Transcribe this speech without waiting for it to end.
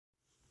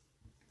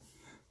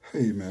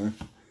Hey man,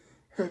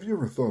 have you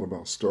ever thought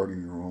about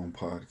starting your own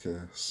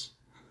podcast?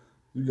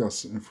 You got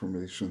some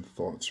information,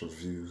 thoughts, or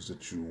views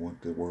that you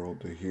want the world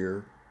to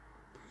hear?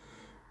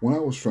 When I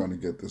was trying to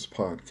get this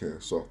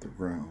podcast off the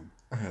ground,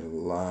 I had a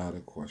lot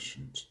of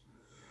questions.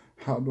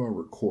 How do I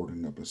record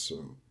an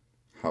episode?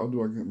 How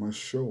do I get my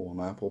show on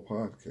Apple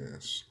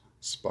Podcasts,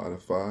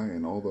 Spotify,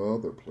 and all the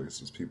other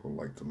places people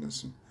like to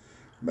listen?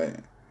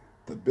 Man,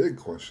 the big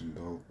question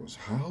though was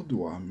how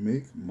do I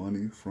make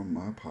money from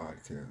my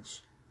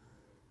podcast?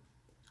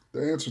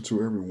 The answer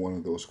to every one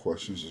of those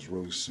questions is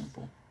really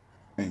simple.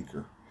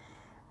 Anchor.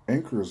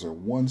 Anchor is a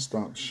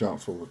one-stop shop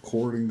for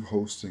recording,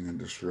 hosting, and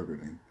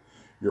distributing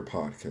your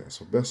podcast.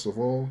 But best of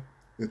all,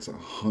 it's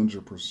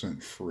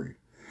 100% free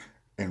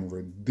and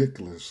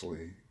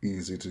ridiculously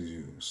easy to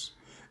use.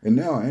 And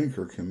now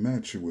Anchor can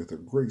match you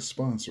with great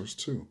sponsors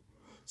too,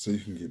 so you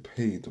can get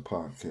paid to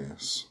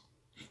podcasts.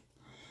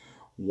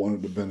 One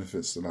of the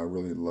benefits that I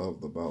really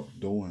loved about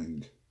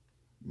doing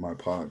my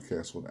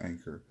podcast with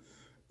Anchor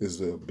is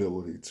the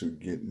ability to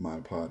get my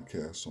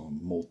podcast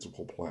on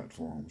multiple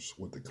platforms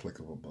with the click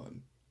of a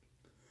button.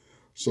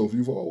 So if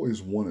you've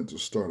always wanted to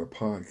start a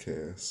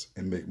podcast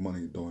and make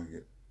money doing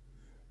it,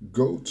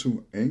 go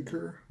to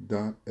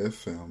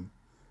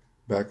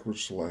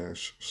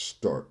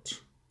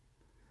anchor.fm/start.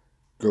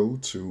 Go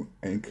to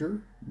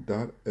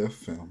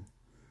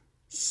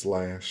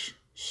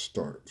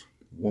anchor.fm/start.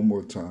 One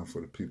more time for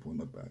the people in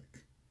the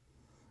back.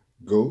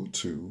 Go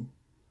to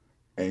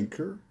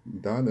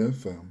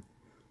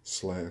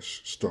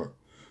anchor.fm/start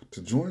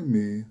to join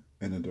me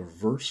and a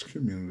diverse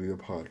community of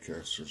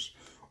podcasters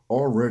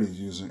already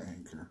using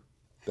Anchor.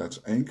 That's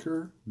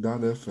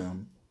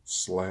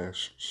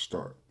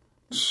anchor.fm/start.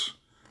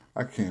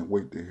 I can't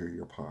wait to hear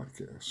your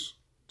podcast.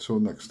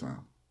 Till next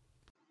time.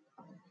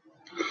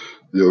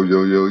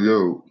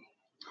 Yo.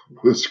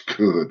 What's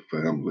good,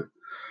 family?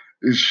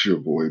 It's your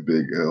boy,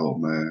 Big L,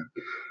 man.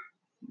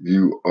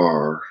 You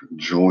are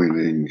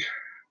joining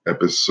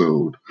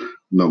episode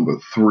number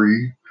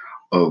 3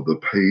 of the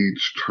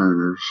Page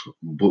Turners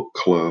Book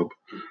Club,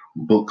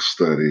 book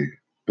study,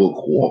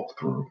 book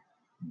walkthrough.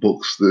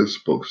 Books this,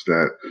 books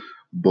that,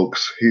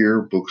 books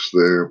here, books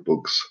there,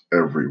 books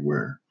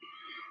everywhere.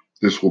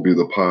 This will be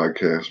the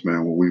podcast,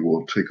 man, where we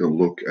will take a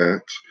look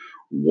at,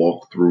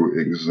 walk through,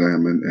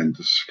 examine, and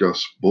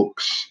discuss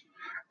books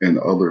and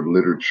other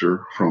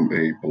literature from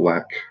a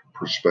Black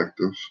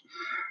perspective.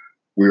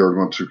 We are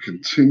going to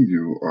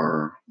continue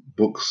our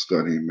book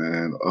study,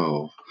 man,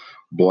 of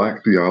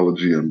Black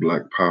Theology and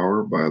Black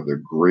Power by the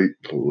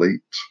great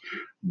late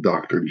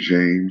Dr.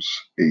 James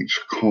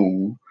H.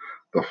 Cone,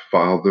 the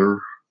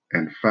father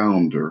and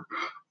founder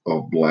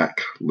of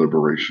Black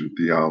Liberation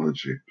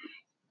Theology.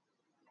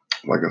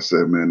 Like I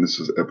said, man, this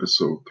is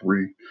episode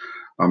 3.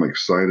 I'm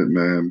excited,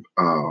 man.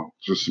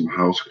 Just some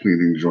house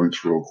cleaning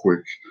joints real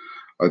quick.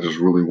 I just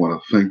really want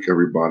to thank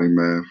everybody,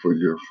 man, for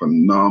your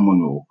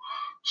phenomenal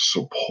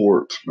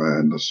support,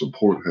 man. The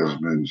support has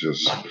been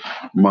just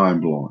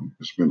mind-blowing.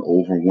 It's been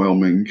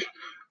overwhelming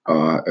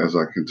as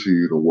I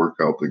continue to work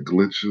out the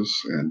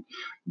glitches and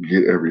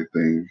get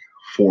everything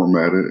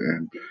formatted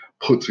and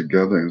put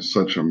together in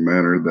such a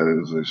manner that it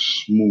is a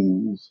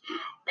smooth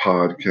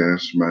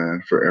podcast,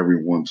 man, for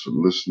everyone to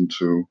listen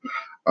to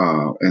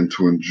and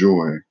to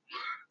enjoy.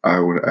 I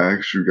would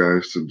ask you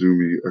guys to do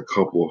me a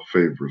couple of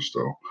favors,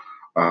 though.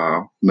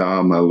 Now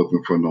I'm not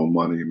looking for no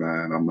money,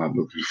 man. I'm not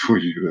looking for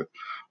you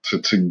to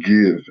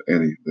give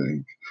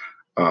anything.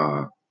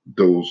 The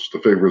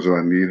favors that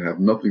I need have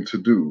nothing to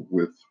do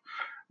with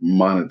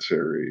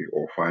monetary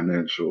or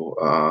financial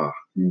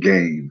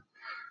gain.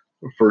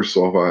 First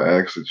off, I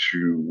ask that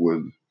you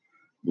would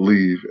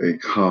leave a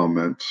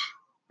comment,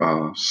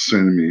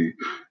 send me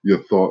your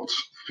thoughts,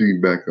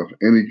 feedback of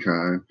any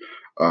kind,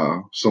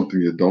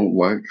 something you don't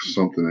like,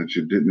 something that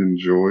you didn't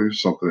enjoy,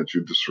 something that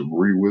you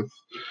disagree with,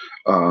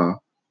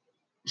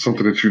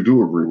 something that you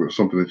do agree with,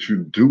 something that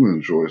you do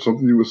enjoy,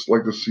 something you would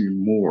like to see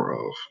more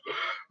of.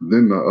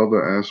 Then the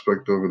other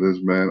aspect of it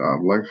is, man,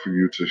 I'd like for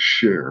you to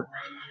share.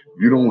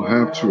 You don't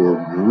have to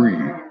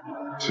agree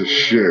to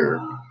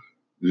share.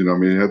 You know what I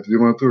mean? You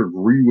don't have to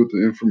agree with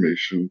the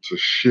information to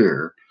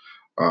share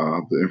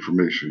the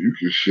information. You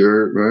can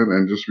share it, man,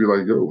 and just be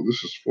like, yo,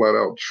 this is flat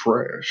out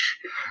trash.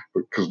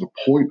 Because the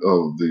point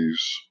of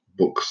these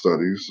book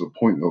studies, the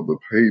point of the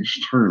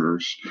page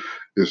turners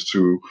is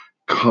to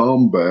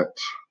combat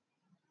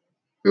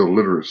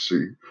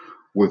illiteracy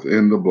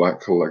within the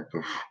Black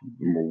collective,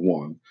 number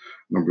one.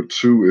 Number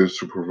 2 is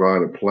to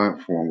provide a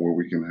platform where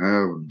we can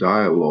have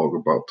dialogue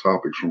about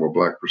topics from a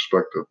Black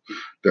perspective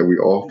that we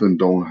often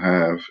don't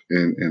have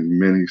in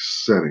many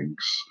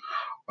settings.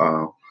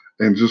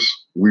 And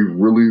we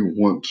really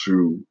want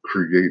to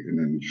create an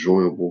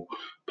enjoyable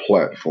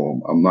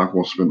platform. I'm not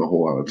going to spend a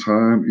whole lot of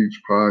time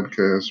each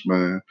podcast,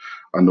 man.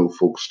 I know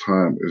folks'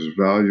 time is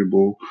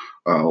valuable.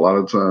 A lot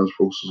of times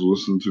folks is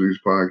listening to these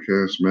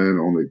podcasts, man,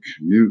 on their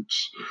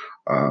commutes.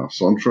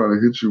 So I'm trying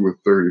to hit you with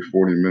 30,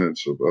 40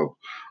 minutes of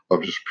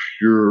just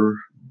pure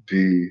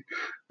D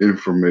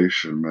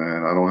information,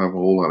 man. I don't have a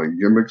whole lot of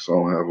gimmicks. I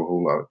don't have a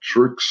whole lot of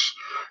tricks.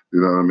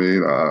 You know what I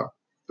mean?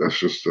 That's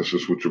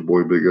just what your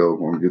boy Big L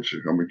gonna get you.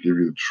 I'm gonna give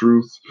you the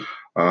truth.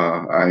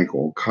 I ain't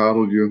gonna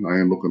coddle you. I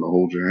ain't looking to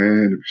hold your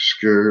hand if you're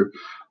scared.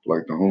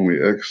 Like the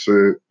homie X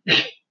said,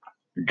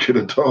 get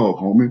a dog,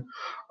 homie.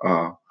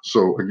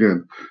 So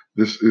again,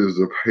 this is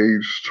the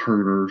Page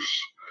Turners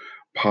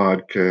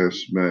podcast,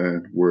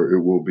 man, where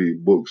it will be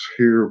books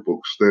here,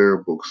 books there,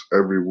 books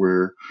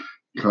everywhere,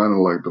 kind of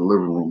like the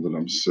living room that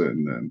I'm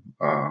sitting in.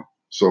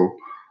 So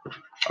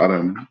I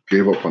done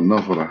gave up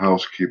enough of the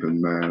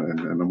housekeeping, man,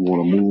 and I'm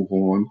going to move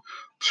on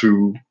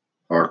to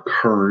our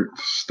current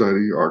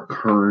study, our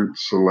current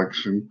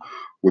selection,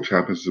 which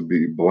happens to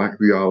be Black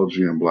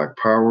Theology and Black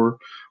Power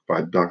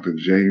by Dr.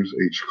 James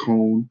H.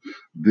 Cone.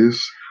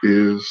 This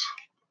is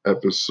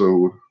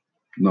episode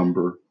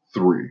number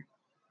 3.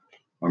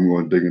 I'm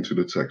going to dig into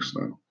the text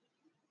now.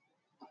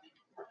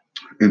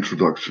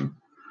 Introduction.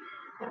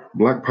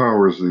 Black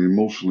power is an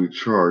emotionally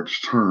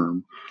charged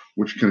term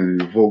which can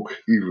evoke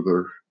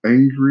either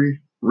angry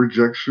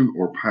rejection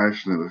or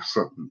passionate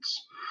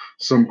acceptance.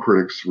 Some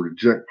critics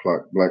reject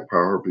black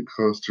power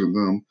because to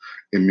them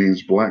it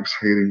means blacks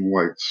hating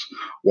whites,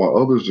 while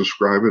others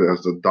describe it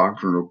as the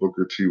doctrine of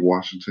Booker T.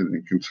 Washington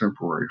in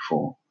contemporary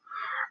form.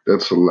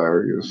 That's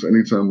hilarious.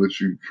 Anytime that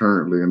you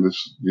currently, and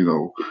this,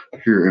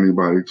 hear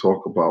anybody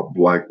talk about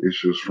black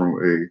issues from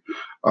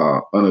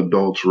a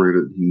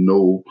unadulterated,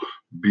 no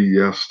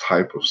BS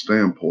type of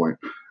standpoint,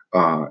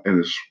 and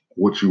it's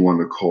what you want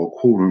to call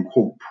quote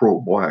unquote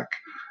pro-black,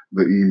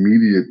 the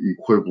immediate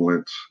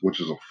equivalent, which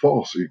is a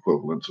false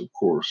equivalent, of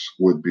course,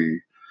 would be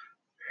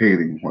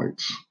hating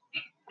whites.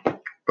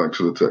 Back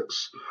to the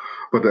text.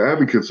 But the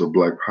advocates of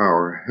black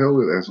power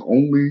held it as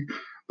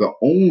the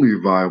only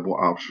viable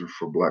option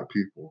for black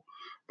people.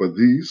 But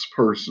these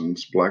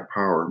persons, black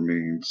power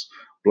means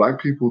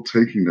black people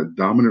taking the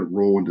dominant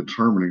role in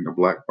determining the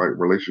black-white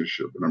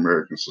relationship in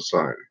American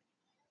society.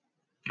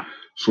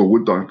 So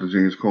what Dr.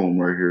 James Cone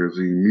right here is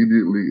he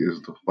immediately is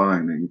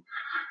defining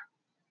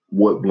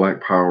what black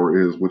power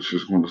is, which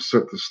is going to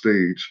set the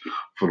stage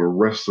for the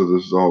rest of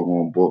this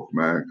doggone book,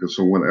 man. Because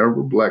so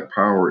whenever black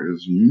power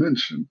is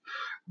mentioned,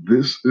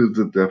 this is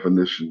the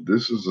definition.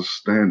 This is the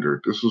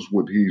standard. This is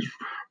what he's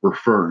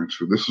referring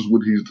to. This is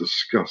what he's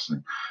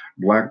discussing.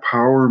 Black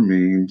power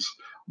means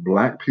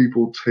black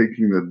people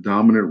taking the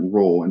dominant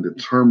role in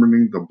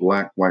determining the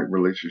black-white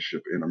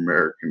relationship in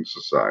American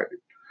society.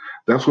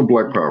 That's what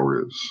black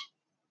power is.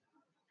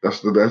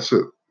 That's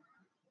it.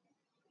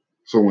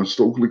 So when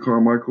Stokely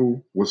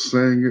Carmichael was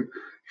saying it,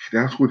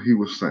 that's what he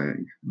was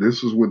saying.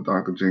 This is what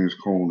Dr. James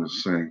Cone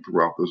is saying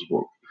throughout this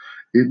book.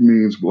 It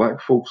means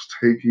black folks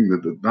taking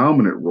the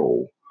dominant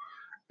role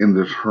in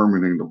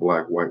determining the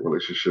black-white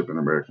relationship in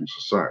American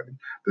society.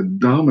 The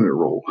dominant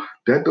role.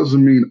 That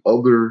doesn't mean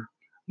other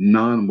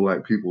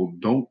non-black people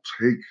don't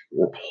take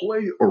or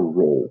play a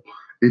role.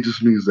 It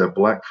just means that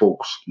black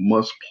folks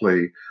must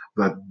play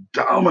the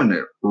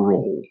dominant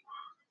role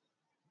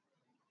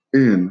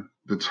in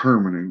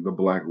determining the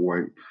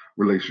black-white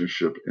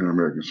relationship in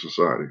American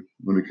society.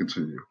 Let me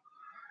continue.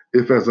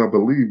 If, as I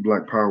believe,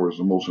 black power is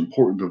the most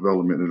important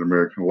development in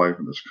American life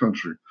in this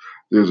country,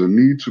 there's a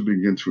need to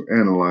begin to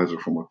analyze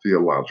it from a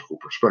theological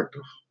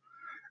perspective.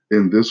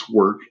 In this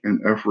work,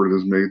 an effort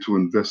is made to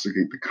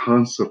investigate the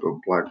concept of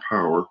black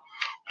power,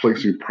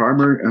 placing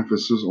primary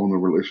emphasis on the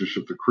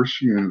relationship to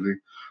Christianity,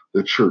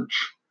 the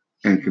church,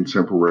 and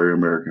contemporary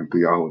American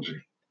theology.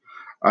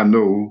 I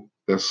know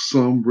that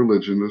some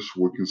religionists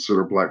would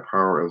consider black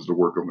power as the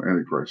work of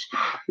Antichrist.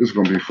 It's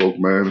going to be folk,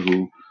 man,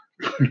 who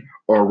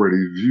already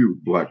view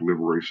black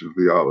liberation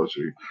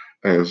theology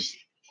as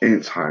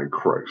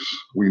anti-Christ.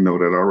 We know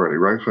that already,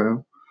 right,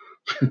 fam?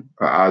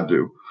 I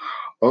do.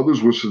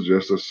 Others would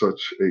suggest that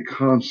such a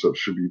concept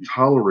should be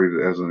tolerated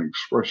as an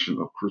expression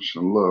of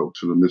Christian love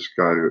to the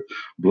misguided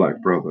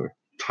black brother.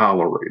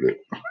 Tolerated.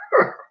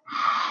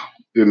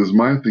 It is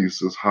my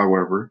thesis,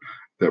 however,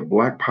 that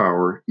black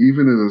power,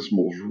 even in its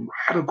most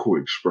radical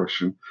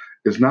expression,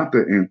 is not the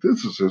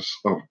antithesis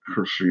of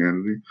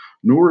Christianity,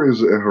 nor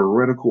is it a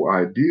heretical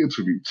idea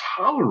to be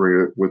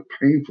tolerated with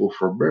painful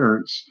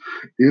forbearance.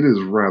 It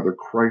is rather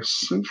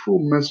Christ's central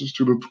message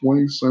to the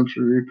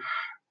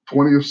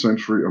 20th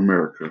century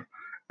America.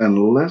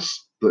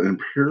 Unless the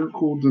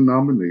empirical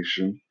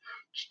denominational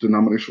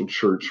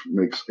church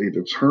makes a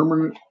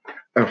determinate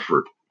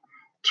effort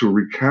to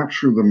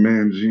recapture the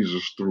man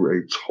Jesus through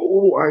a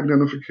total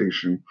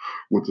identification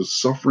with the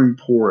suffering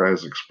poor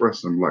as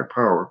expressed in black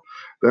power,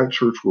 that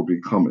church will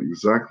become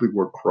exactly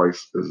what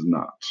Christ is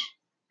not.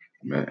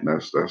 Man,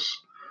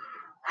 that's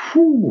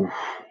whew.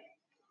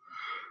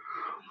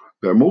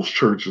 That most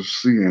churches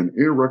see an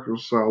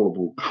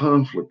irreconcilable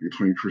conflict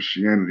between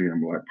Christianity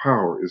and black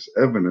power is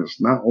evidenced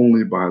not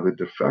only by the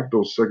de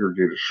facto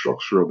segregated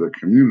structure of their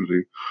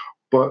community,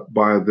 but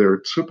by their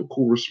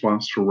typical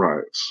response to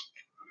riots.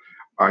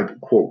 I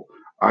quote,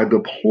 I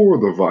deplore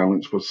the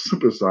violence, but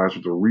sympathize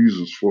with the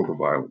reasons for the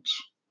violence.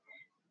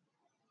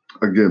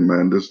 Again,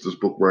 man, this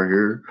book right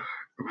here,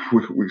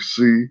 we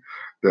see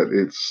that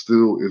it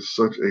still is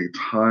such a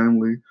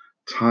timely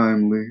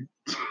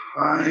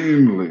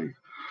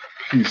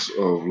piece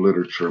of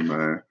literature,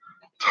 man.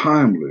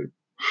 Timely.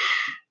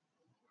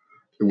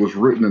 It was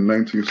written in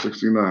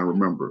 1969,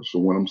 remember. So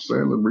when I'm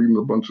saying I'm reading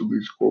a bunch of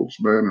these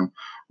quotes, man, and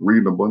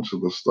reading a bunch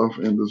of the stuff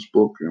in this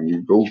book, and we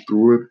go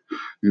through it,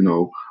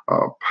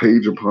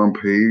 page upon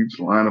page,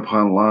 line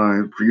upon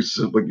line,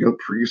 precept against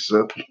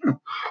precept,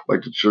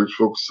 like the church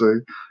folks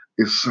say,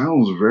 it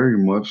sounds very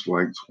much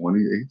like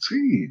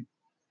 2018.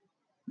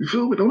 You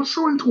feel me? Don't it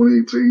sound like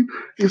 2018?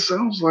 It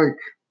sounds like,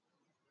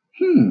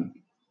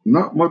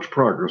 not much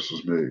progress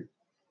was made.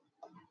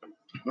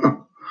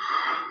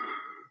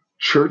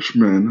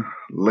 Churchmen,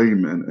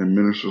 laymen, and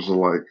ministers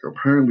alike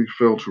apparently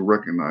fail to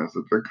recognize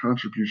that their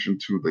contribution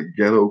to the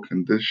ghetto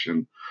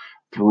condition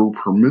through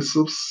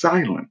permissive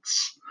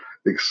silence,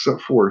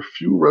 except for a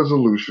few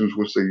resolutions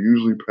which they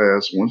usually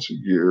pass once a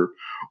year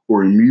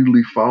or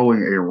immediately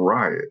following a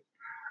riot,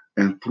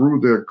 and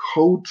through their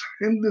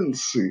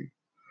co-tendency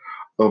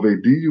of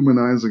a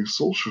dehumanizing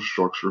social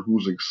structure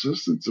whose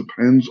existence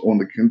depends on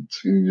the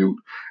continued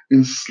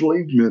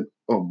enslavement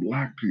of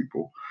Black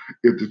people.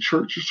 If the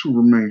church is to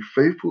remain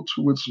faithful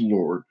to its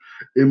Lord,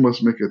 it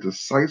must make a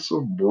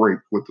decisive break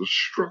with the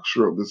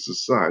structure of this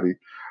society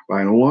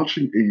by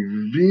launching a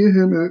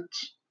vehement,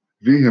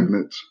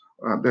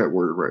 that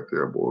word right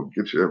there, boy,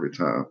 get you every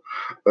time,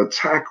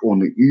 attack on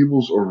the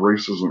evils of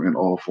racism in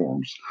all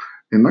forms.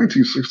 In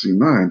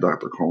 1969,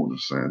 Dr. Cohen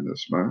is saying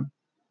this, man.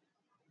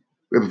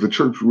 If the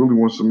church really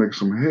wants to make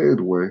some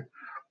headway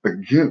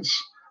against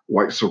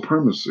white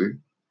supremacy,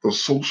 the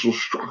social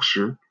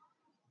structure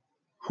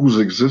whose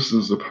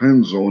existence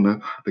depends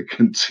on the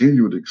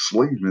continued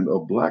enslavement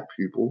of Black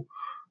people,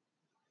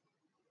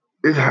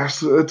 it has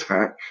to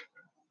attack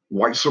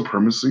white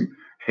supremacy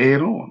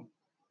head on.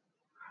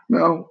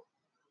 Now,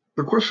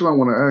 the question I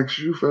want to ask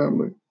you,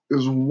 family,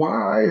 is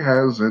why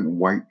hasn't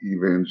white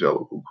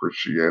evangelical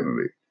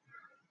Christianity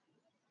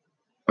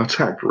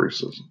attacked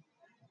racism?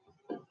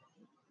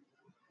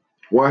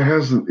 Why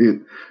hasn't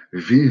it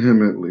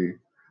vehemently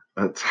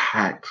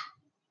attacked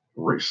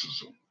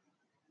racism?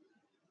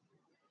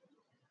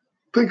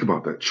 Think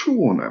about that. Chew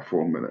on that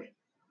for a minute.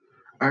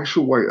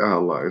 Actual white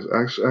allies,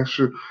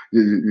 actual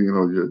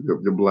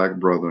your Black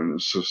brother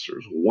and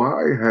sisters.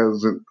 Why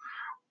hasn't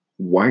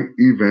white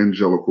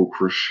evangelical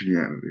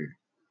Christianity,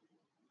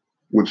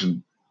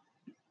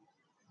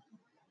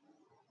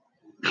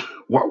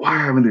 why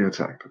haven't they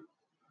attacked it?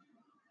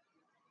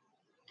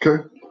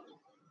 Okay,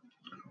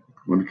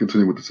 let me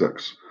continue with the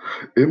text.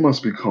 It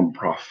must become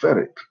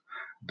prophetic,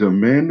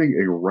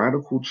 demanding a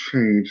radical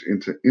change in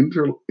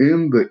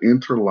the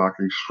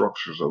interlocking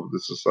structures of the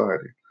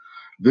society.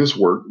 This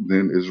work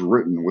then is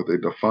written with a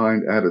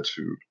defined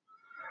attitude,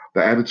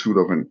 the attitude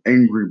of an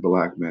angry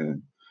Black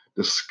man,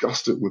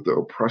 disgusted with the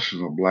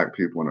oppression of Black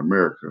people in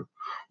America,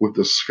 with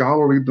the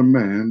scholarly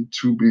demand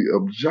to be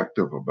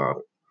objective about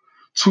it.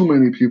 Too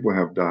many people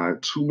have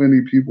died. Too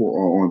many people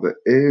are on the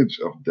edge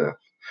of death.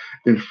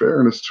 In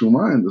fairness to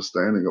my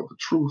understanding of the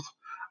truth,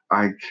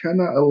 I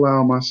cannot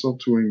allow myself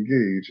to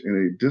engage in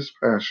a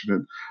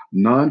dispassionate,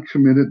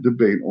 non-committed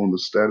debate on the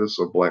status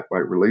of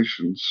Black-white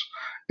relations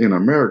in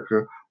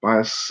America by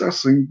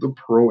assessing the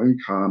pro and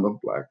con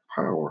of Black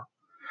power.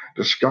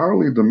 The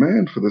scholarly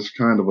demand for this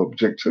kind of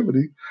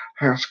objectivity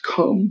has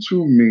come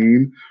to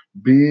mean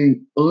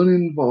being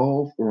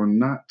uninvolved or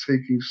not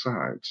taking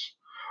sides.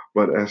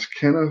 But as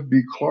Kenneth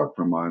B. Clark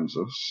reminds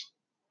us,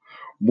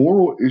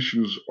 moral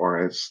issues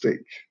are at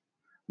stake.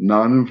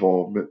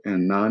 Non-involvement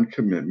and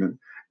non-commitment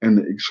and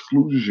the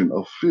exclusion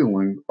of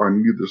feeling are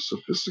neither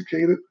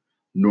sophisticated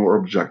nor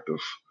objective,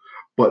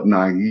 but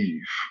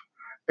naive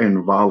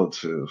and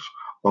violative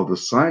of the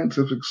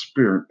scientific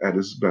spirit at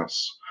its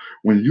best.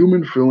 When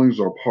human feelings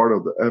are part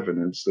of the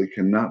evidence, they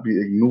cannot be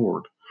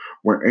ignored.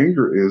 Where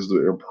anger is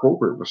the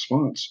appropriate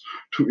response,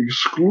 to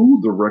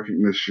exclude the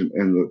recognition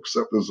and the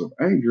acceptance of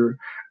anger,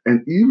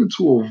 and even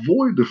to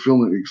avoid the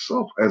feeling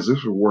itself as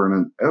if it were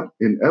an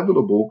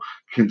inevitable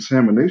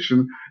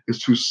contamination, is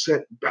to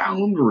set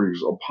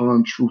boundaries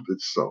upon truth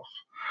itself.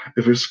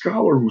 If a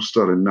scholar who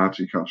studied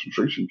Nazi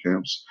concentration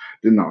camps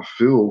did not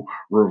feel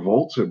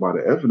revolted by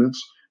the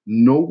evidence,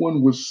 no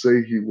one would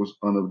say he was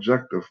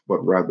unobjective,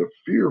 but rather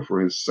fear for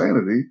his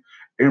sanity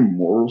and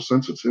moral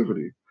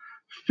sensitivity.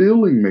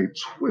 Feeling may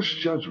twist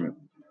judgment,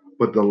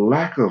 but the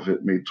lack of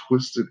it may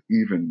twist it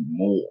even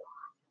more.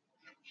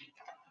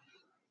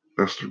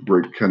 That's the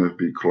great Kenneth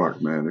B.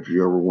 Clark, man. If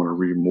you ever want to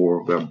read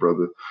more of that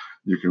brother,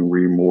 you can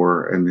read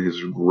more in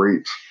his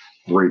great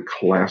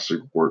classic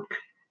work,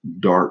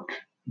 Dark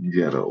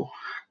Ghetto.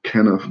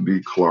 Kenneth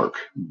B. Clark,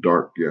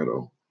 Dark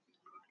Ghetto.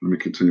 Let me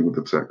continue with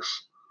the text.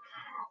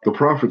 The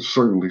prophets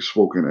certainly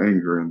spoke in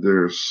anger, and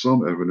there's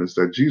some evidence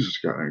that Jesus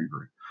got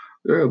angry.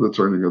 Yeah, the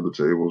turning of the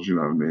tables, you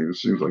know what I mean? It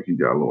seems like he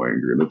got a little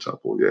angry in the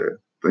temple. Yeah,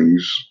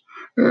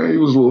 he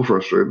was a little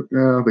frustrated.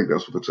 Yeah, I think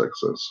that's what the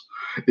text says.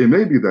 It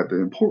may be that the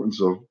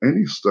importance of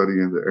any study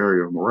in the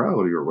area of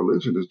morality or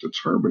religion is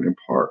determined in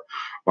part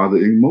by the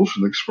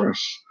emotion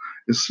expressed.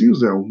 It seems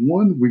that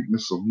one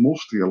weakness of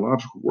most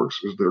theological works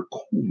is their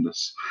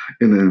coolness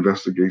in the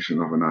investigation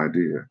of an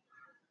idea.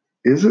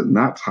 Is it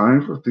not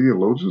time for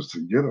theologians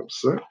to get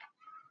upset?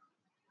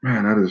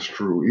 Man, that is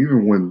true.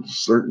 Even when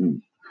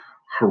certain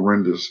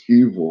horrendous,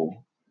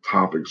 evil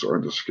topics are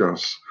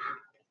discussed,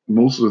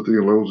 most of the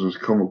theologians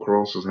come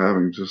across as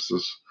having just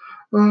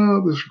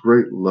this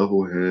great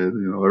level head.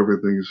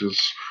 Everything's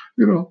just,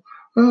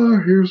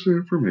 here's the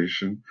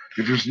information.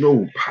 And there's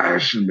no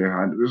passion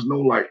behind it. There's no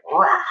like,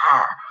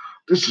 rah,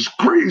 this is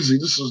crazy.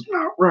 This is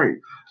not right.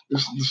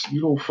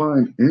 You don't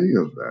find any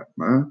of that,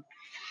 man.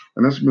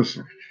 And that's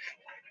missing.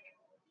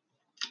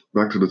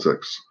 Back to the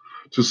text.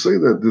 To say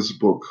that this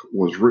book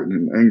was written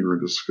in anger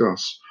and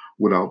disgust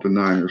without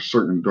denying a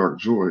certain dark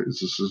joy is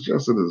to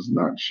suggest that it is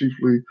not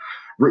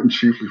written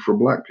chiefly for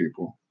black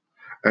people.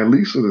 At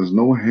least it is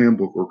no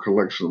handbook or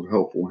collection of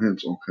helpful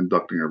hints on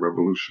conducting a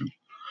revolution.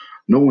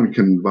 No one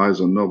can advise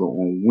another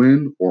on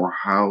when or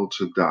how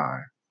to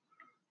die.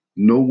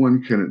 No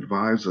one can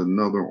advise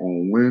another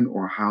on when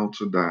or how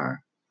to die.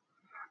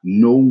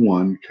 No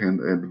one can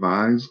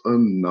advise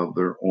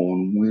another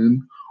on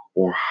when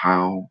or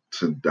how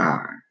to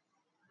die.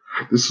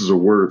 This is a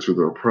word to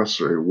the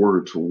oppressor, a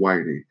word to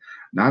Whitey,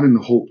 not in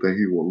the hope that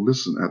he will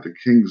listen at the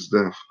king's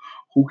death.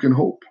 Who can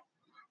hope?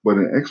 But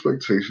in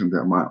expectation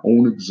that my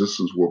own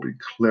existence will be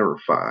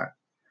clarified.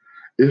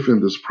 If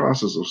in this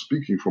process of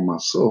speaking for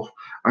myself,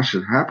 I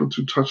should happen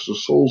to touch the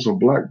souls of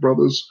black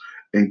brothers,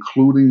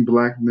 including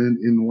black men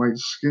in white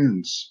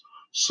skins,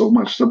 so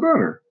much the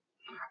better.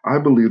 I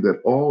believe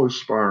that all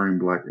aspiring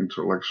black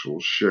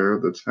intellectuals share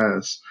the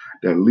task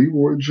that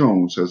Leroy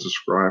Jones has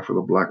described for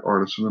the black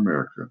artist in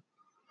America,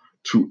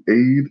 to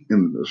aid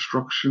in the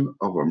destruction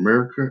of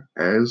America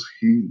as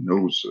he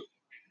knows it.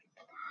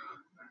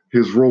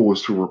 His role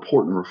was to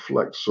report and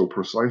reflect so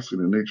precisely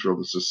the nature of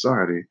the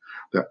society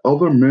that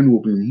other men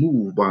will be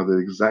moved by the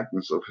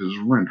exactness of his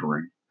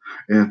rendering.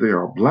 And if they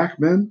are black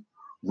men,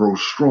 grow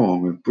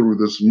strong, and through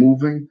this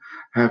moving,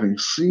 having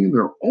seen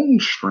their own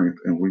strength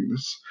and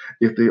weakness,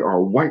 if they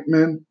are white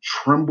men,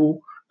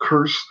 tremble,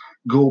 curse,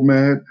 go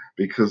mad,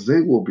 because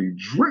they will be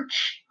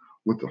drenched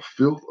with the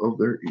filth of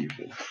their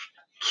evil.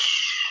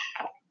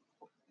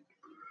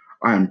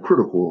 I am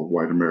critical of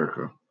white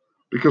America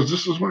because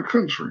this is my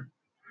country.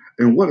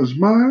 And what is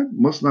mine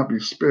must not be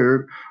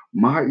spared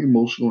my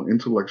emotional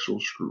intellectual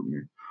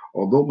scrutiny.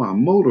 Although my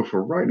motive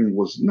for writing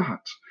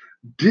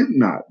did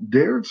not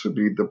dare to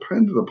be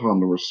dependent upon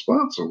the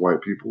response of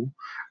white people,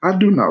 I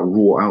do not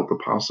rule out the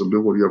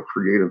possibility of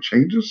creative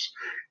changes,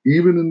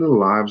 even in the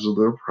lives of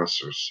the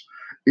oppressors.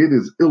 It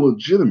is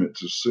illegitimate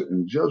to sit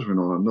in judgment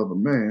on another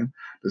man,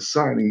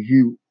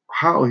 deciding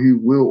how he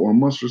will or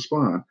must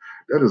respond.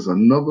 That is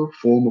another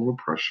form of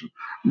oppression.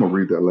 I'm going to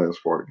read that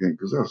last part again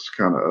because that's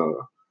kind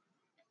of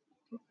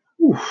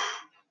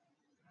oof.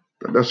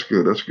 That's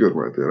good. That's good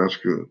right there. That's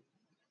good.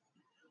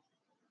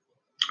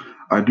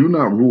 I do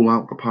not rule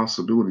out the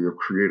possibility of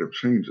creative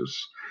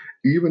changes,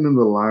 even in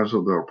the lives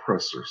of the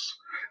oppressors.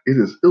 It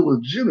is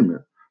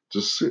illegitimate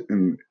to sit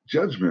in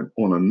judgment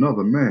on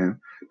another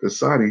man,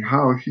 deciding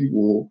how he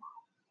will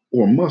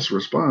or must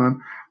respond.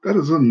 That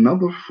is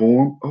another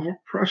form of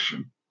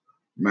oppression.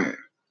 Man.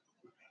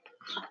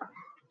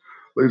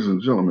 Ladies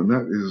and gentlemen,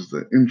 that is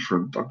the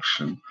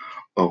introduction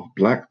of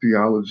Black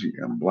Theology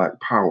and Black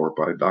Power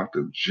by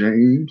Dr.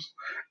 James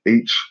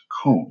H.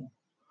 Cone.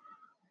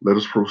 Let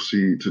us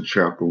proceed to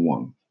Chapter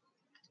 1.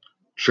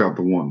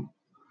 Chapter 1.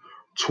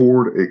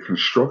 Toward a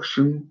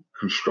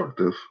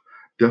constructive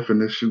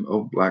definition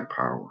of Black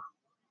Power.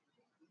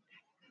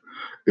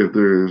 If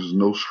there is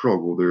no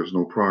struggle, there is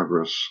no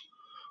progress.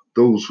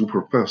 Those who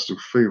profess to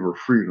favor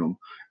freedom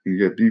and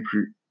yet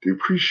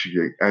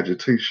depreciate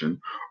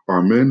agitation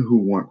are men who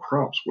want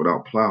crops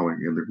without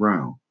plowing in the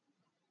ground.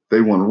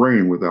 They want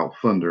rain without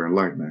thunder and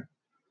lightning.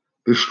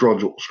 This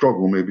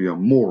struggle may be a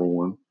moral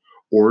one,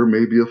 or it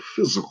may be a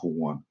physical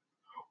one,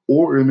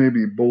 or it may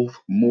be both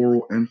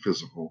moral and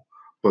physical,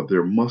 but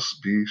there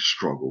must be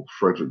struggle.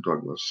 Frederick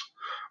Douglass.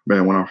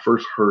 Man, when I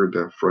first heard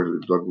that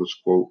Frederick Douglass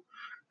quote,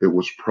 it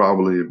was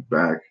probably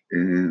back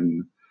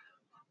in,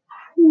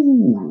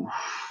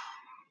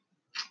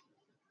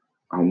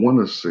 I want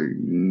to say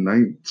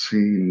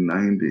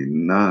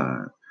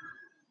 1999.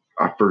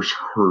 I first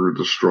heard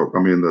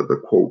the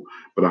quote,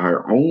 but I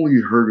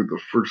only heard the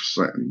first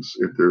sentence.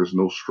 If there's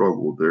no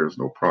struggle, there's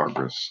no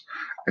progress.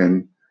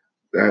 And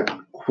that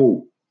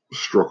quote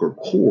struck a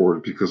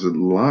chord because it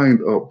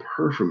lined up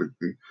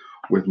perfectly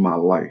with my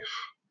life.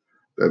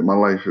 That my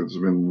life has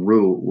been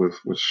riddled with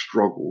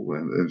struggle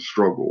and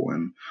struggle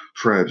and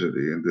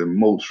tragedy, and then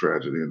more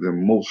tragedy, and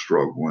then more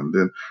struggle, and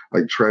then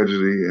like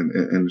tragedy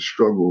and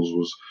struggles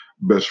was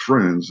best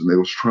friends, and they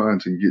was trying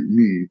to get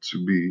me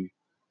to be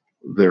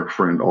their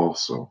friend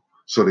also.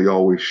 So they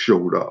always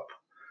showed up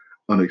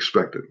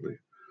unexpectedly.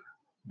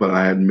 But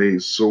I had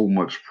made so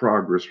much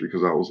progress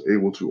because I was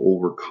able to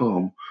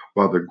overcome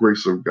by the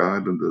grace of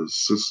God and the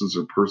assistance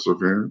and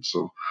perseverance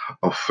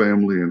of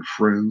family and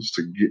friends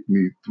to get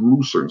me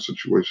through certain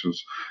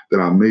situations that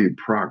I made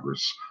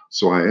progress.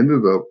 So I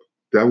ended up,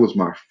 that was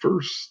my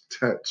first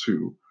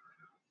tattoo.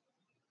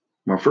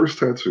 My first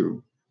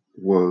tattoo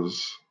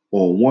was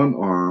on one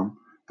arm,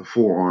 the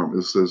forearm,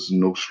 it says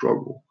no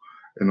struggle.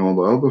 And on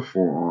the other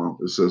forearm,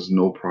 it says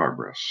no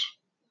progress.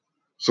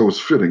 So it's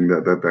fitting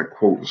that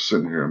quote is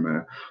sitting here,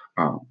 man.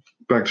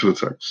 Back to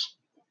the text.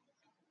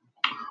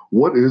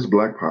 What is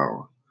Black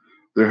Power?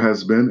 There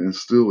has been and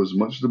still is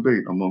much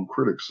debate among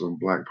critics of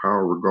Black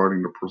Power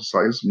regarding the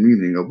precise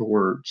meaning of the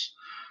words.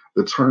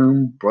 The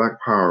term Black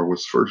Power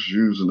was first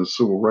used in the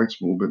Civil Rights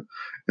Movement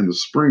in the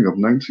spring of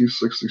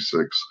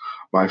 1966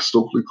 by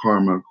Stokely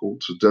Carmichael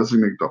to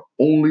designate the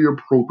only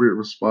appropriate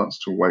response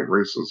to white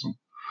racism.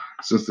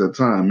 Since that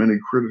time, many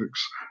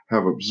critics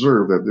have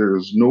observed that there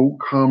is no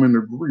common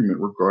agreement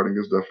regarding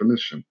its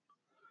definition.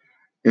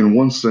 In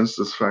one sense,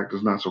 this fact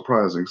is not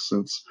surprising,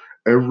 since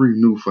every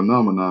new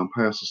phenomenon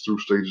passes through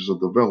stages of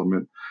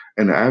development,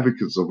 and the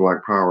advocates of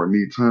Black Power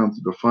need time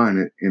to define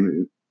it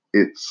in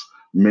its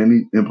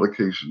many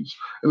implications.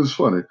 And it's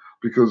funny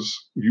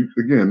because you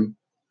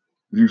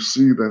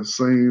see that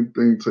same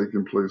thing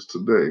taking place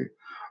today.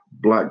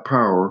 Black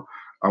Power,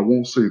 I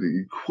won't say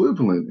the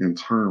equivalent in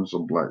terms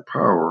of Black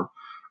Power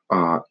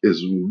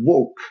is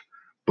woke,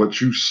 but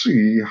you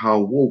see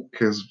how woke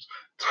has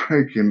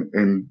taken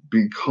and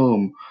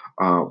become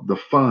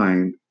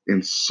defined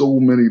in so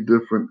many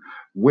different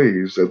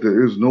ways that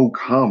there is no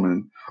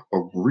common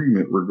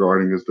agreement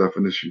regarding its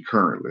definition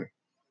currently.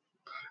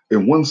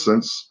 In one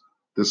sense,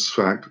 this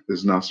fact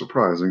is not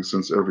surprising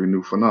since every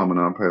new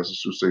phenomenon passes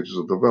through stages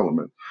of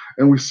development.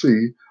 And we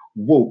see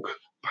woke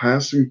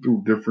passing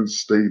through different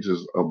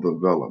stages of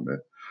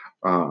development.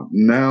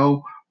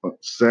 Now,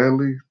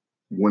 sadly,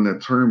 when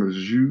that term is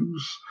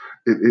used,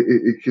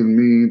 it can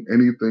mean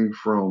anything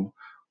from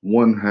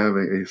one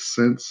having a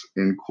sense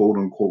in quote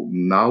unquote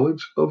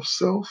knowledge of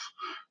self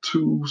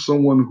to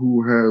someone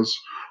who has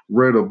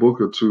read a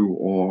book or two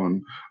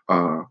on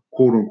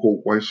quote unquote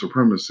white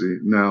supremacy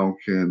now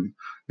can,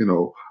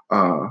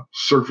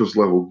 surface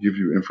level give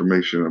you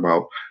information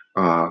about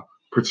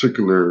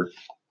particular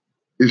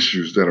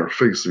issues that are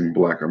facing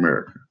Black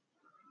America.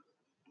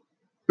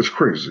 It's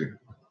crazy.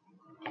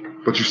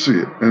 But you see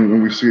it, and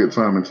when we see it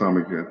time and time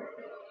again.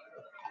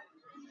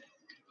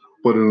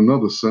 But in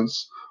another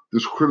sense,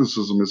 this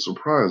criticism is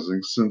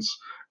surprising since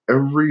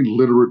every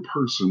literate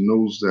person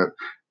knows that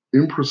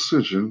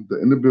imprecision,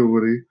 the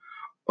inability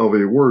of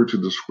a word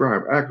to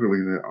describe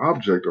accurately the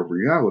object of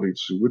reality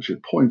to which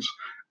it points,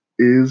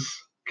 is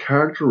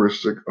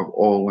characteristic of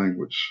all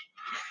language.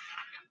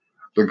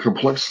 The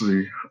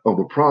complexity of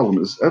the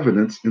problem is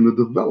evident in the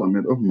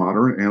development of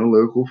modern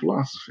analytical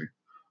philosophy.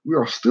 We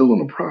are still in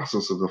the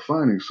process of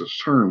defining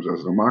such terms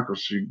as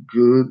democracy,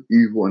 good,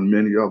 evil, and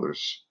many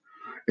others.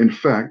 In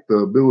fact, the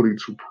ability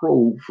to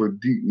probe for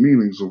deep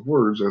meanings of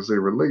words as they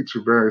relate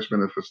to various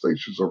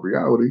manifestations of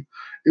reality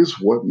is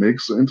what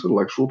makes the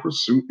intellectual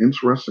pursuit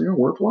interesting and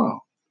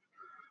worthwhile.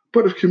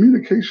 But if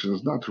communication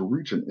is not to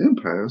reach an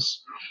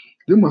impasse,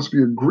 there must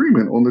be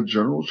agreement on the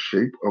general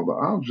shape of the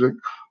object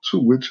to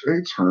which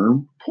a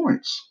term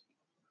points.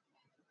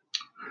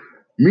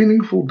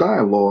 Meaningful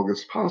dialogue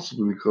is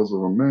possible because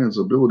of a man's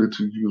ability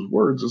to use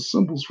words as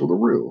symbols for the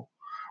real.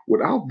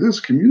 Without this,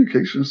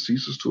 communication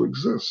ceases to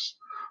exist.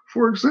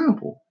 For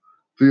example,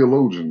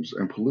 theologians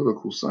and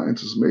political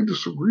scientists may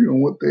disagree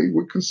on what they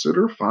would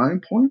consider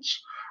fine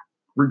points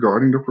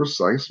regarding the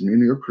precise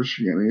meaning of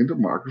Christianity and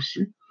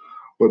democracy,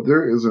 but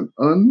there is an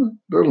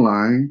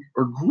underlying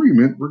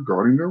agreement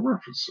regarding their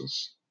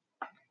references.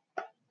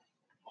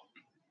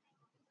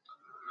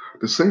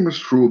 The same is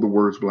true of the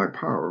words Black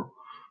Power.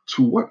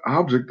 To what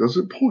object does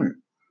it point?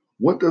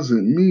 What does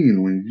it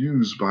mean when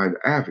used by the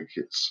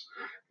advocates?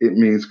 It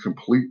means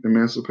complete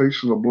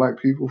emancipation of Black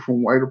people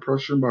from white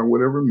oppression by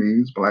whatever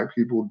means Black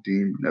people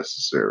deem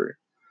necessary.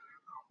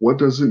 What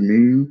does it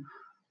mean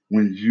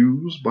when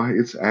used by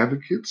its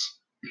advocates?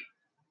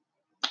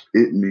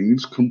 It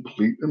means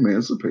complete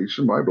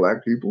emancipation by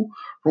Black people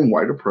from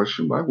white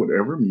oppression by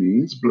whatever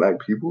means Black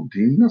people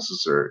deem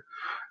necessary.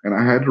 And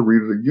I had to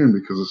read it again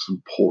because it's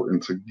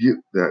important to get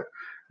that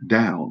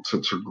down,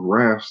 to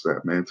grasp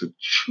that, man, to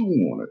chew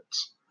on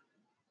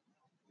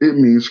it. It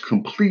means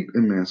complete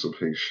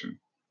emancipation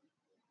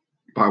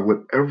by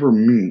whatever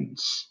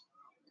means.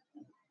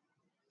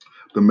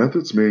 The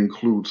methods may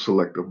include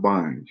selective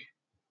buying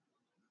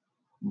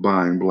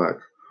Black,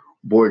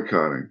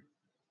 boycotting,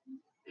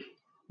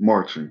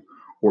 marching,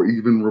 or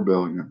even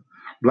rebellion.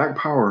 Black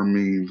Power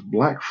means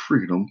Black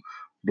freedom,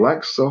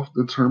 Black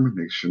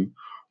self-determination,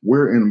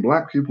 wherein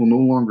Black people no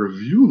longer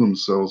view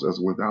themselves as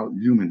without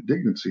human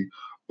dignity,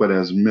 but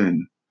as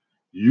men,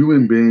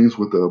 human beings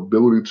with the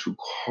ability to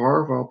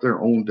carve out their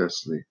own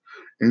destiny.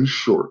 In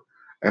short,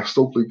 as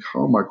Stokely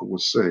Carmichael would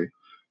say,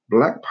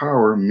 Black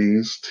Power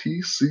means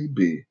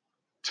TCB,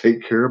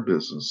 take care of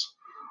business.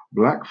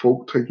 Black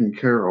folk taking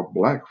care of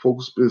Black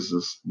folks'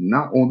 business,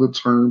 not on the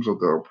terms of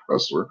the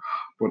oppressor,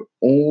 but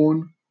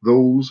on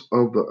those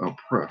of the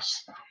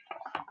oppressed.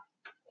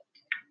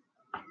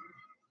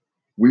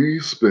 We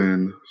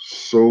spend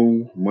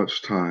so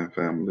much time,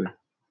 family,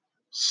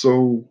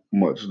 so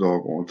much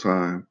doggone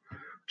time,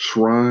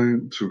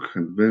 trying to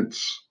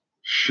convince,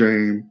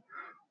 shame,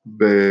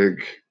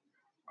 beg,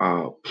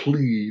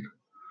 plead,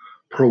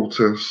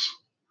 protest,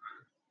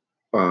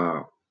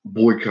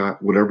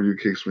 boycott, whatever your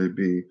case may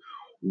be,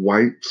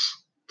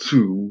 whites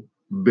to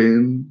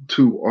bend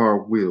to our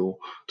will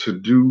to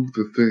do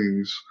the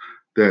things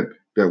that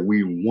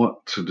we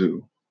want to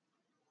do.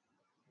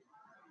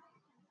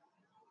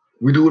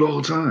 We do it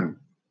all the time.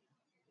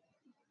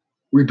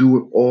 We do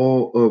it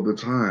all of the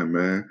time,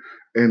 man.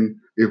 And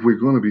if we're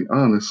going to be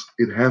honest,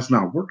 it has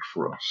not worked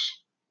for us.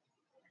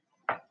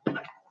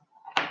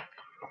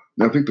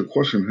 Now, I think the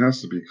question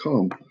has to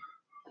become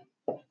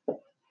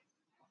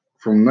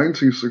from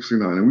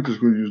 1969, and we're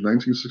just going to use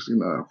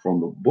 1969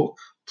 from the book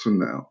to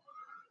now,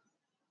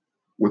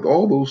 with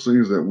all those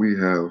things that we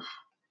have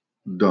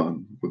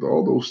done, with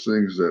all those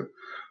things that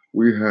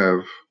we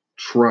have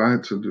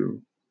tried to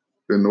do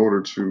in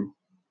order to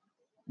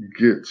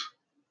get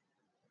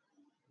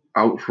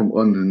out from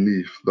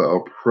underneath the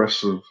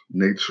oppressive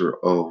nature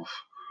of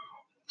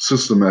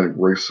systematic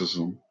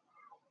racism,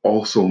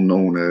 also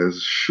known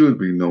as, should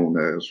be known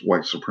as,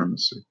 white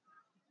supremacy.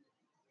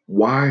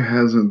 Why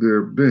hasn't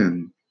there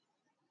been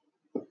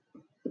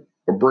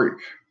a break?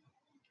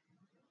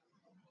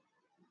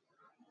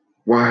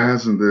 Why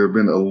hasn't there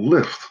been a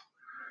lift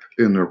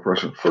in the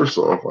oppression? First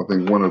off, I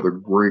think one of the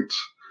great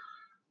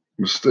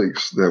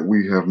mistakes that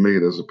we have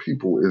made as a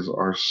people is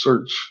our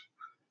search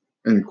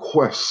and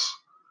quest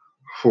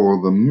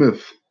for the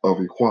myth of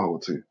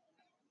equality.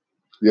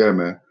 Yeah,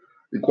 man,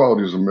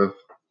 equality is a myth.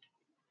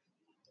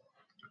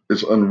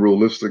 It's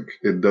unrealistic.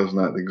 It does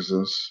not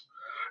exist.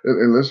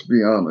 And let's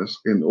be honest,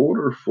 in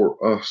order for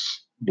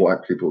us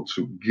Black people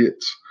to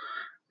get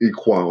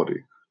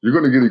equality, you're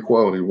going to get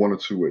equality one of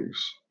two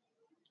ways.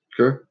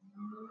 Okay?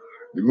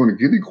 You're going to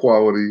get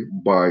equality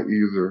by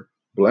either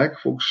Black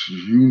folks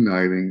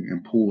uniting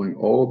and pooling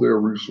all their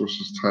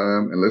resources,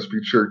 time, and let's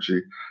be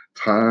churchy,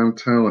 time,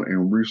 talent,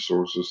 and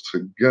resources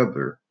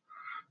together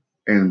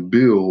and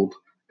build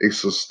a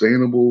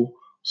sustainable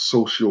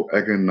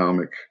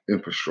socioeconomic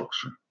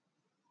infrastructure.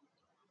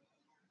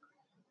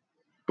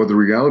 But the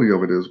reality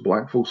of it is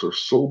Black folks are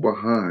so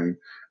behind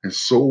and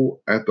so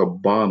at the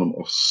bottom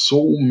of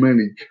so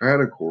many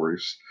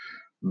categories,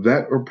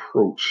 that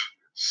approach,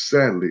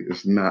 sadly,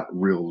 is not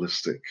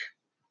realistic.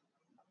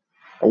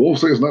 I won't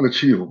say it's not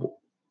achievable.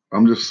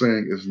 I'm just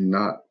saying it's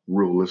not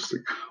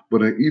realistic.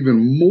 But an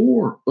even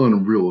more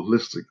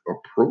unrealistic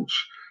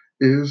approach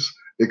is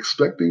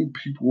expecting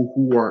people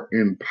who are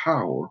in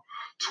power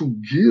to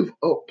give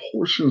up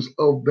portions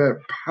of that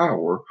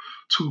power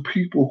to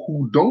people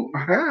who don't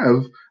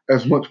have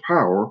as much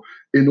power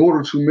in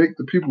order to make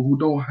the people who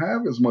don't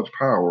have as much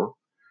power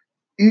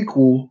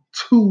equal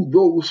to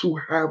those who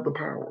have the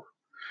power.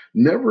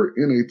 Never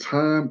in a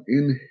time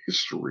in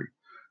history,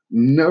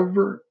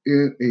 never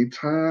in a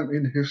time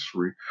in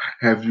history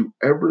have you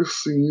ever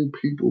seen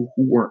people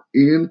who are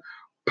in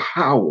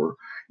power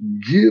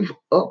give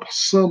up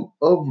some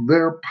of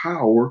their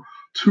power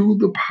to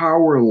the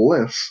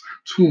powerless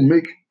to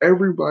make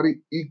everybody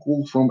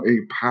equal from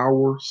a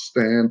power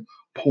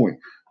standpoint.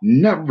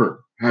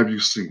 Never have you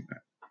seen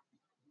that.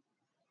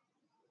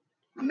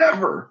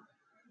 Never.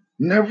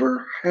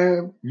 Never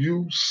have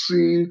you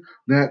seen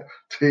that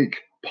take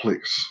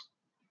place.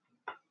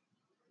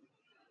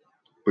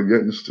 But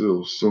yet and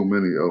still, so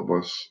many of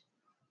us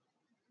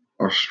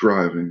are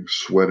striving,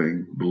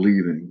 sweating,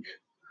 bleeding,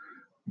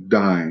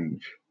 dying,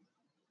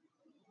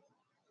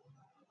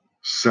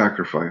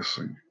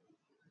 sacrificing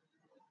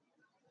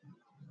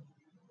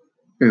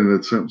in an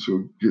attempt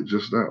to get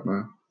just that,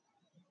 man.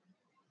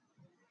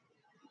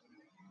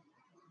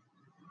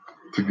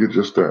 To get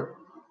just that.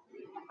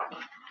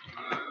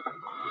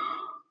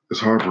 It's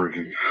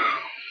heartbreaking.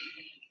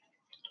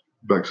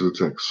 Back to the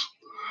text.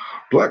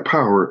 Black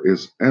power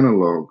is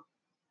analogous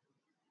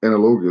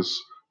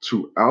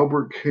to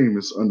Albert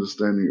Camus'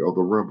 understanding of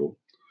the rebel.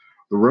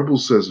 The rebel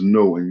says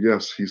no, and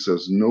yes, he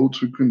says no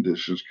to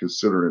conditions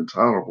considered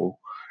intolerable,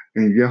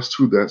 and yes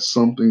to that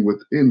something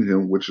within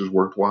him which is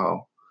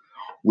worthwhile,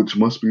 which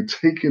must be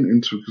taken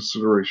into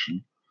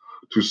consideration.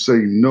 To say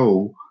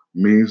no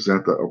means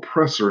that the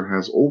oppressor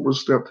has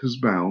overstepped his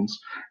bounds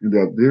and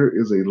that there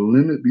is a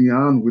limit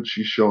beyond which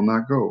he shall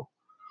not go.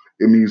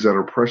 It means that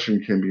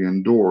oppression can be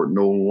endured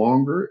no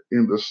longer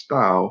in the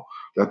style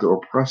that the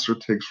oppressor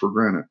takes for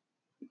granted.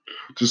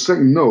 To say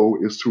no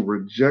is to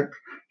reject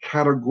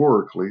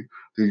categorically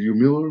the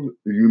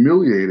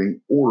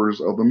humiliating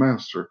orders of the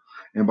master,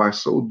 and by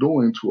so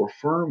doing to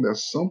affirm that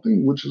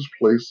something which is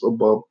placed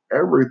above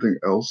everything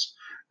else,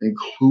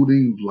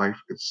 including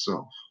life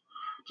itself.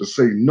 To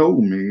say no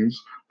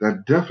means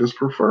that death is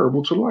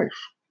preferable to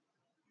life.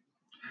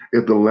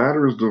 If the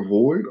latter is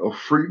devoid of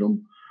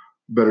freedom,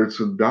 better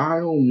to die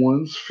on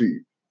one's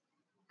feet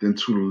than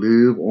to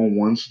live on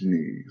one's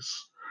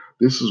knees.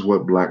 This is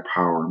what Black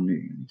power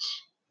means.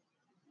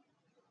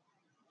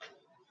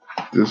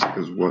 This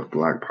is what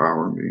Black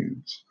power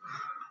means.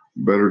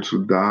 Better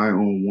to die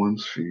on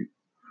one's feet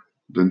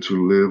than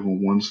to live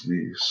on one's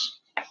knees.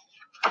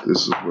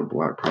 This is what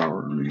Black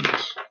power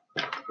means.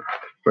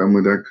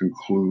 Family, that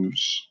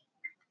concludes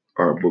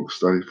our book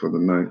study for the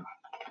night.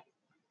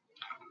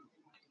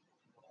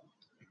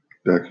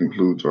 That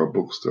concludes our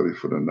book study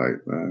for the night,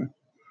 man.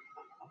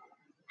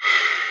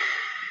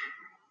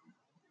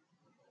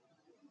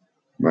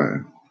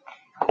 Man.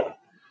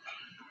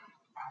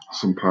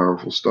 Some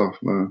powerful stuff,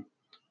 man.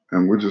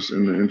 And we're just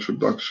in the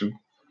introduction.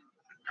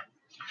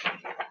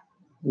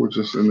 We're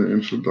just in the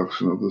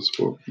introduction of this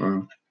book,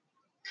 man.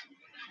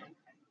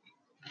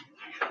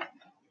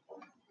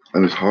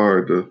 And it's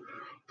hard to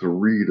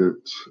read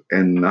it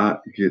and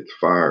not get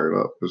fired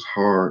up. It's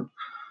hard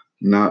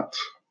not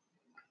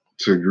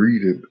to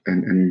read it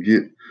and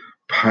get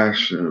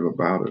passionate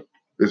about it.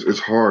 It's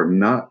hard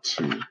not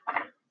to.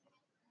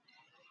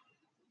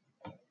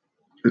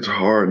 It's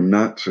hard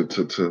not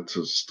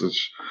to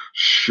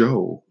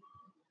show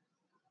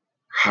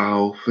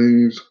how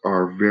things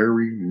are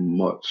very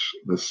much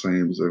the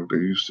same as they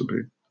used to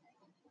be.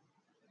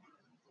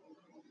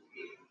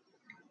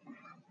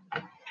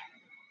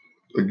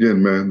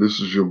 Again, man, this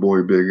is your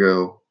boy Big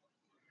L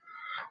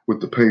with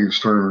the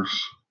Page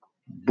Turners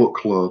Book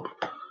Club,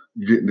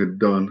 getting it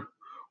done.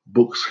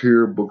 Books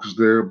here, books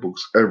there,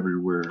 books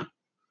everywhere.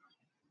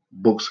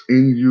 Books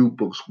in you,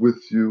 books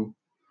with you,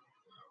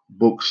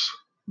 books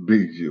be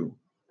you.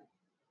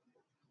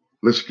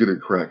 Let's get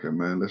it cracking,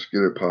 man. Let's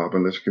get it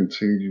popping. Let's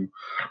continue.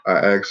 I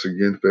ask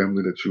again,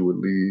 family, that you would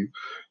leave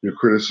your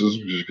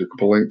criticisms, your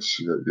complaints,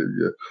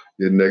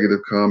 your negative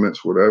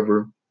comments,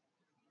 whatever.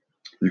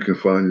 You can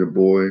find your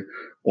boy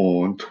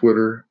on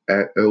Twitter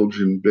at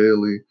Elgin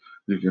Bailey.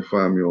 You can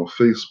find me on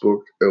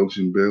Facebook,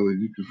 Elgin Bailey.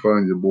 You can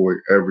find your boy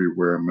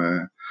everywhere,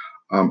 man.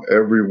 I'm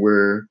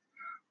everywhere.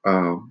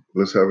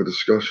 Let's have a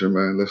discussion,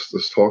 man.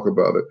 Let's talk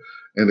about it.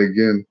 And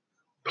again,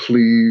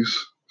 please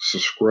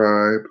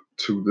subscribe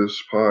to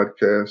this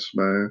podcast,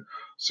 man,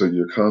 so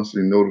you're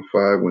constantly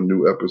notified when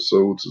new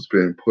episodes is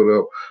being put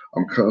up.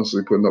 I'm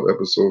constantly putting up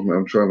episodes, man.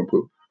 I'm trying to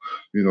put,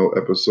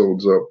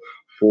 episodes up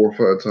 4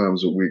 or 5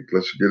 times a week.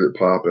 Let's get it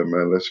popping,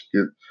 man. Let's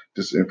get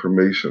this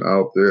information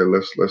out there.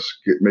 Let's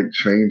make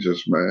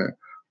changes, man.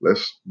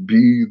 Let's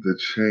be the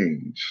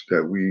change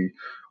that we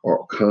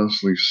are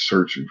constantly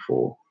searching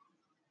for.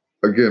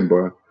 Again,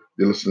 bro,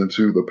 you're listening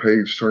to the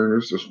Page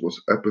Turners. This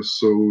was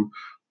episode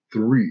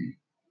 3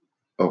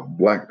 of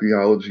Black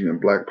Theology and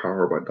Black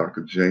Power by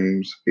Dr.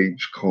 James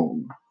H.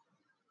 Cone.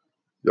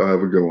 Y'all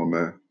have a good one,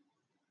 man.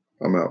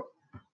 I'm out.